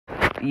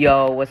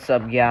Yo, what's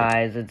up,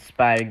 guys? It's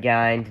Spider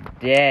Guy, and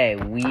today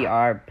we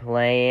are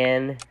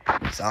playing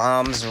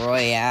Zombz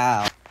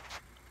Royale.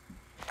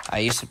 I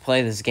used to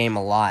play this game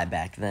a lot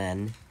back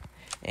then,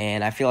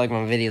 and I feel like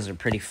my videos are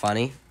pretty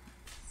funny.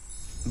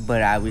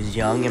 But I was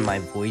young and my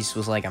voice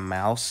was like a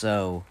mouse,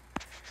 so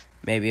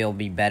maybe it'll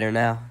be better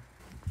now.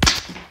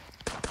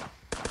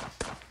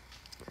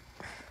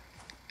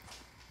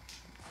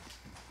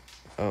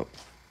 Oh,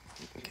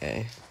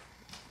 okay.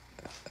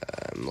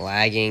 I'm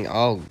lagging.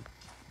 Oh,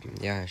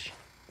 gosh.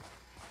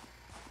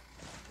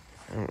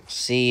 I don't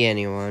see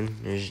anyone.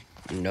 There's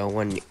no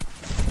one.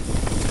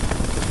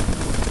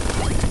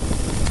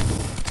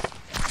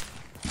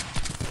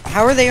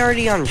 How are they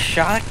already on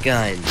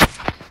shotgun?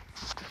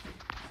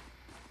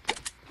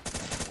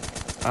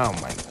 Oh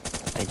my.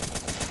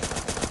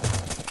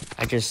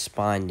 I just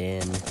spawned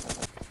in.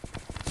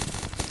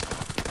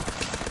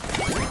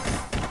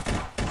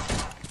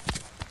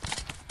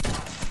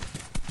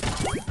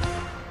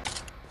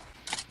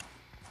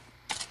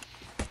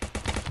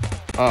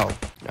 Oh,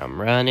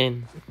 I'm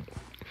running.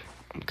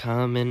 I'm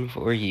coming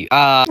for you.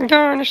 I'm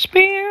gonna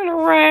spin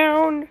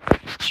around,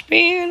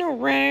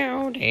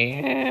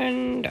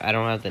 and I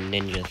don't have the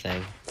ninja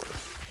thing.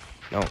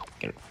 No,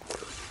 get it.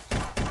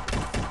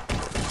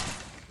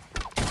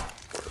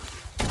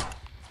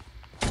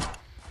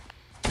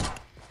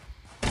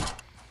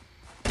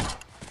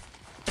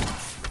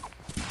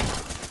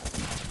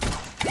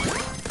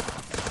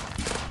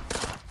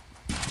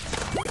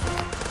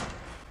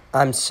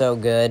 I'm so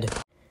good.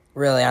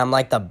 Really, I'm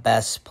like the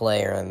best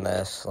player in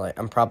this. Like,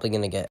 I'm probably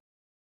gonna get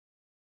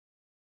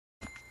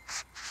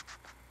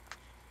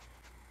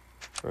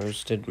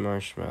roasted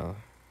marshmallow.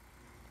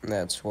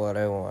 That's what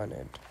I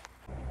wanted.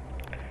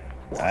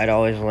 I'd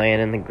always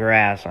land in the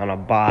grass on a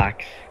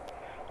box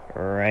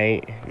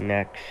right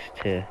next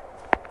to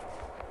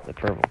the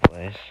purple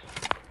place.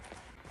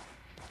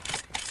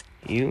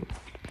 You,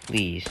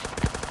 please.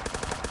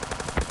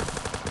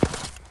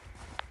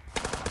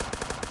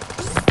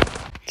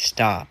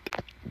 Stop.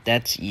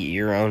 That's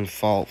your own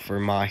fault for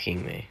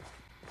mocking me.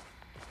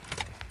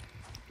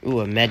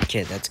 Ooh, a med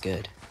kit, that's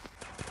good.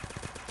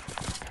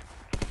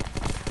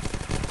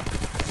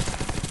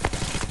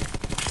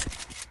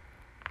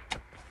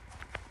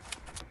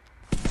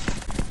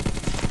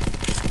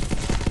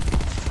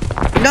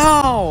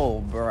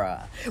 No,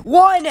 bruh.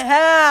 One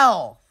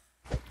health!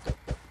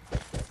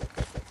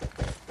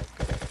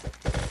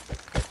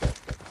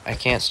 I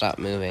can't stop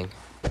moving.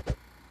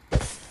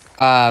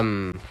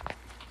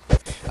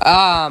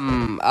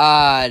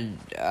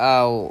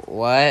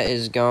 What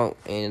is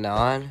going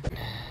on?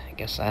 I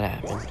guess that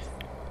happened.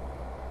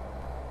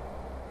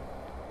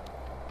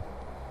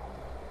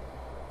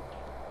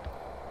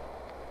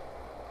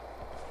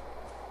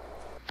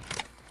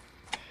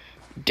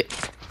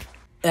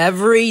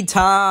 Every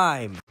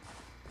time!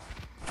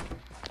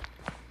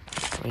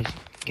 Please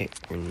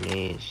get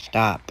grenades.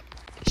 Stop.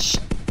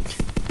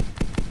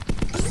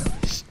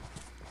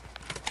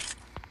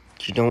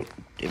 You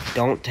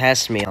don't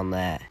test me on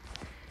that.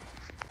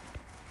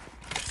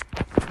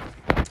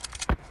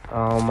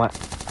 Oh my.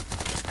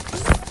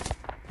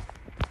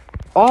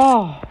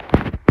 Oh!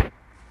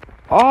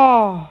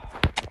 Oh!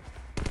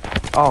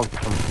 Oh,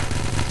 come on.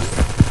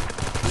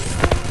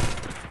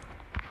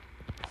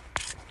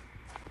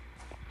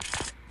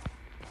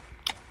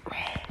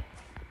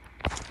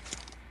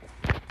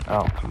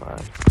 Oh, come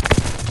on.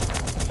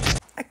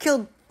 I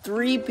killed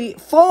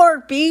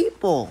 4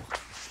 people!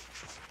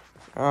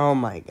 Oh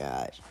my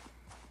gosh.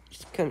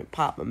 Just couldn't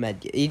pop a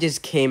med. He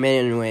just came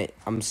in and went,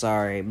 I'm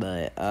sorry,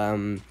 but,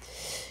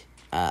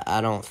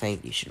 I don't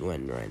think you should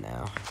win right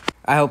now.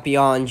 I hope you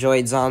all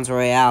enjoyed Zombz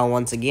Royale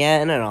once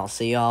again, and I'll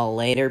see y'all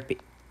later.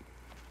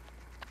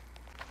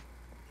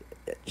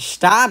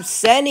 Stop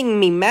sending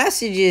me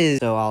messages!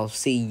 So I'll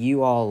see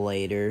you all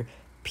later.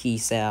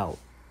 Peace out.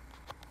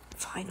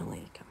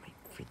 Finally, I got my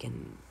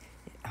freaking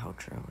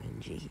outro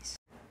in, jeez.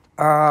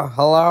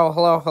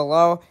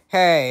 Hello?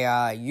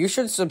 Hey, you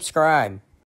should subscribe.